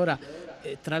Musidora.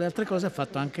 Sì. Tra le altre cose ha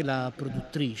fatto anche la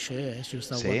produttrice, io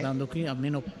stavo guardando qui, ha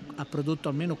prodotto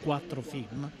almeno 4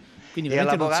 film. Quindi e ha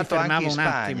lavorato anche in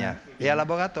Spagna. E ha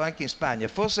lavorato anche in Spagna.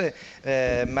 Forse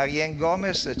Marianne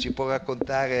Gomez ci può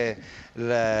raccontare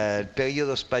il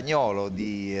periodo spagnolo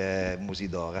di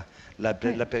Musidora, la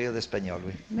période espagnole,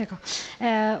 oui. D'accord.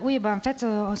 Oui, bah, en fait,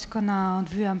 ce qu'on a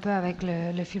vu un peu avec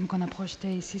le film qu'on a projeté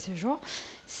ici ce jour,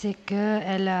 c'est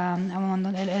qu'elle a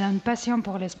une passion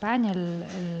pour l'Espagne,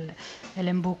 elle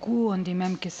aime beaucoup, on dit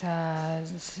même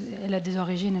elle a des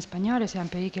origines espagnoles, c'est un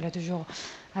pays qu'elle a toujours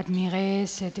admiré,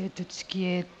 c'était tout ce qui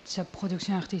est sa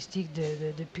production artistique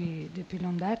depuis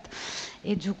longue date.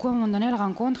 Et du coup, à un moment donné, elle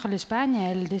rencontre l'Espagne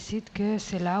et elle décide que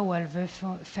c'est là où elle veut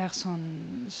faire son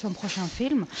prochain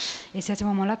film. Et c'est à ce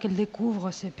moment-là qu'elle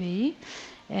découvre ce pays,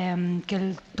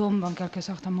 qu'elle tombe en quelque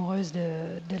sorte amoureuse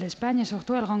de l'Espagne. Et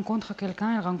surtout, elle rencontre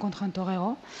un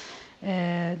torero,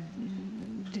 de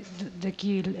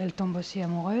qui elle tombe aussi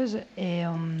amoureuse. Et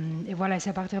voilà, c'est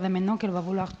à partir de maintenant qu'elle va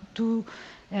vouloir tout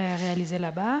réaliser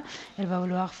là-bas. Elle va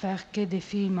vouloir faire que des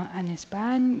films en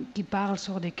Espagne qui parlent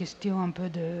sur des questions un peu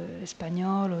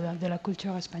d'espagnol ou de la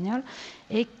culture espagnole,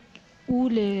 et où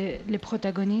les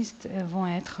protagonistes vont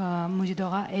être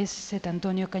Musidora et cet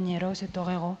Antonio Cañero, ce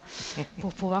torero,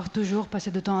 pour pouvoir toujours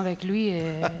passer du temps avec lui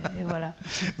et voilà.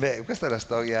 Beh, questa è una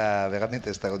storia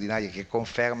veramente straordinaria che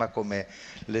conferma come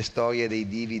le storie dei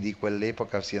divi di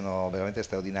quell'epoca siano veramente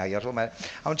straordinarie. Insomma,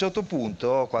 a un certo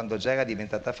punto, quando già era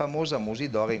diventata famosa,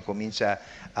 Musidora incomincia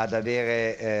ad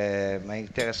a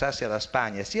interessarsi alla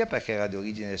Spagna, sia perché era di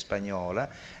origine spagnola,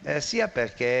 sia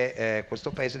perché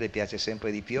questo paese le piace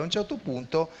sempre di più. A un certo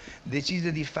punto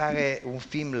decide di fare un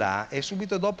film là e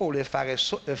subito dopo vuole fare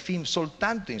film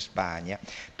soltanto in Spagna,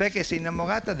 perché si è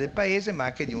innamorata del paese ma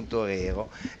anche di un torero.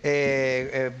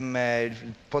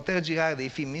 Poter girare dei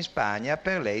film in Spagna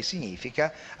per lei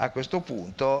significa a questo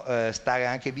punto stare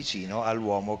anche vicino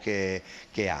all'uomo che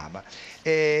ama.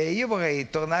 Io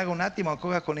vorrei tornare un attimo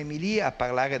ancora con Emilie a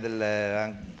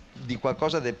parlare di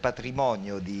qualcosa del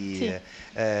patrimonio di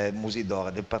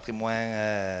Musidora, del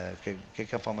patrimoine,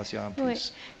 quelques informations en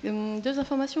plus. Oui. 2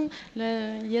 informations.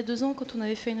 Il y a 2 ans, quand on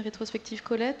avait fait une rétrospective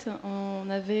Colette, on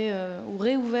avait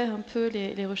réouvert un peu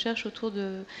les recherches autour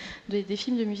des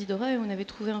films de Musidora et on avait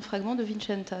trouvé un fragment de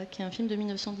Vincenta, qui est un film de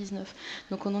 1919.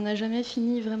 Donc on n'en a jamais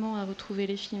fini vraiment à retrouver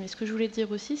les films. Et ce que je voulais dire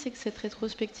aussi, c'est que cette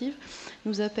rétrospective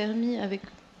nous a permis,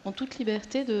 en toute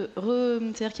liberté,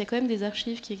 c'est-à-dire qu'il y a quand même des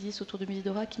archives qui existent autour de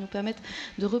Musidora qui nous permettent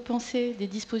de repenser des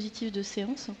dispositifs de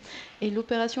séance. Et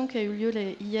l'opération qui a eu lieu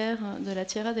hier de la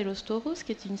Tierra de los Toros,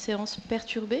 qui est une séance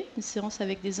perturbée, une séance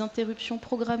avec des interruptions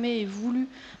programmées et voulues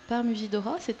par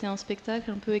Musidora, c'était un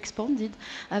spectacle un peu expanded,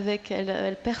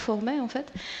 elle performait en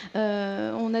fait.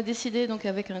 On a décidé donc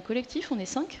avec un collectif, on est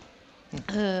 5,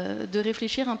 de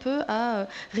réfléchir un peu à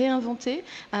réinventer,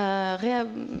 à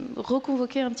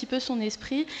reconvoquer un petit peu son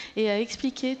esprit et à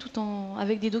expliquer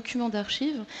avec des documents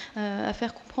d'archives, à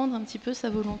faire comprendre un petit peu sa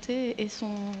volonté et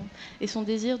son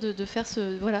désir de faire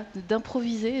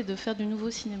d'improviser et de faire du nouveau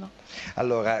cinéma.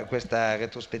 Allora, questa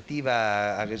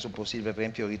retrospettiva ha reso possibile per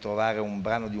esempio ritrovare un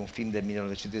brano di un film del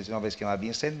 1919 che si chiama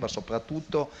Vincent, ma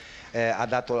soprattutto ha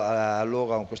dato a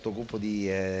loro, a questo gruppo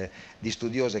di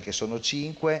studiose che sono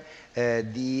 5,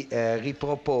 di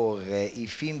riproporre i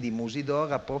film di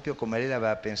Musidora proprio come lei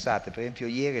l'aveva pensato. Per esempio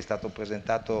ieri è stato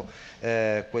presentato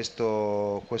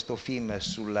questo film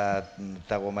sulla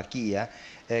tauromachia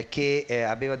che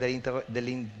aveva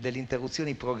delle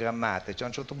interruzioni programmate, cioè a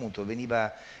un certo punto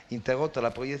veniva interrotta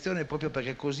la proiezione proprio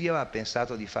perché così aveva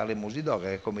pensato di fare Musidora,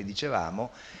 che come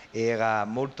dicevamo era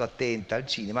molto attenta al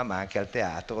cinema ma anche al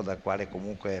teatro, dal quale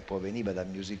comunque proveniva, dal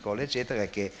music hall eccetera, e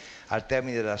che al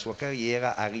termine della sua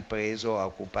carriera ha ripreso a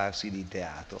occuparsi di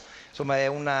teatro. Insomma è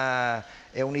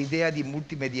un'idea di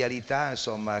multimedialità,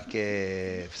 insomma,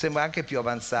 che sembra anche più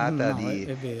avanzata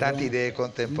di tante idee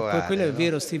contemporanee. Quello è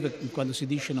vero, Steve, quando si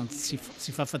dice non si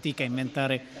fa fatica a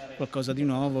inventare qualcosa di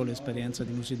nuovo, l'esperienza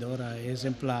di Musidora è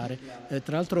esemplare.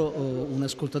 Tra l'altro un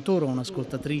ascoltatore o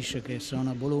un'ascoltatrice che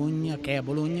è a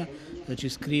Bologna ci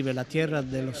scrive La Tierra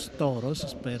de los Toros,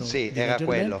 spero. Sì, era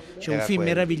quello. C'è un film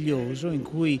meraviglioso in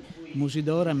cui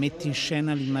Musidora mette in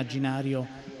scena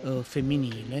l'immaginario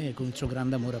femminile con il suo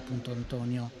grande amore appunto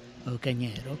Antonio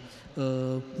Cagnero,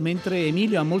 mentre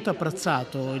Emilio ha molto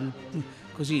apprezzato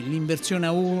l'inversione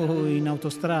a U in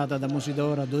autostrada da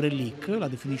Musidora a Dorelic, la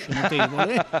definisce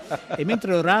notevole, e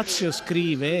mentre Orazio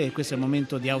scrive, e questo è il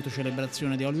momento di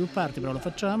autocelebrazione di Hollywood Party, però lo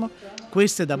facciamo,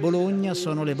 queste da Bologna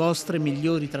sono le vostre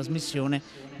migliori trasmissioni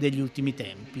degli ultimi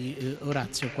tempi.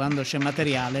 Orazio, quando c'è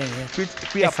materiale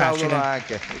qui applaudono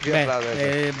anche.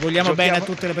 Vogliamo bene a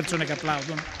tutte le persone che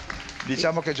applaudono.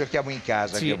 Diciamo che giochiamo in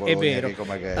casa, sì, anche a Bologna, è vero. Enrico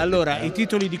Magrelli. Allora, i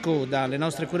titoli di coda, le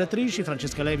nostre curatrici,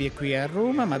 Francesca Levi è qui a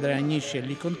Roma, Madre Agnisci è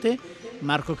lì con te,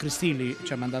 Marco Cristilli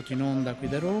ci ha mandato in onda qui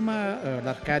da Roma,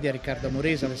 l'Arcadia Riccardo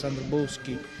Amorese, Alessandro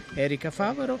Boschi, Erika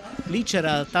Favaro. Lì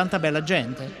c'era tanta bella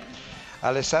gente.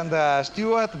 Alexandra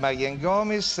Stewart, Marianne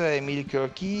Gomez, Emilie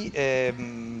Querqui,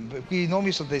 qui i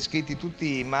nomi sono descritti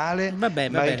tutti male,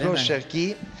 Marie-Claude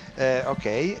Cherqui,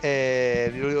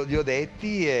 li ho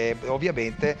detti, e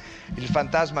ovviamente il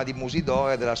fantasma di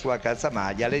Musidora e della sua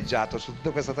calzamaglia aleggiato su tutta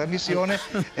questa trasmissione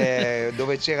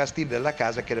dove c'era Steve della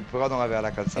casa che però non aveva la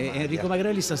calzamaglia. Enrico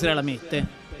Magrelli stasera la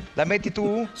mette. La metti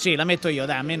tu? Sì, la metto io,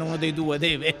 dai, almeno uno dei due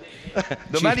deve.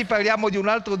 Domani parliamo di un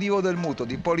altro divo del muto,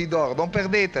 di Polidoro, non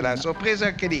perdetela, sorpresa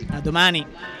anche lì. A domani.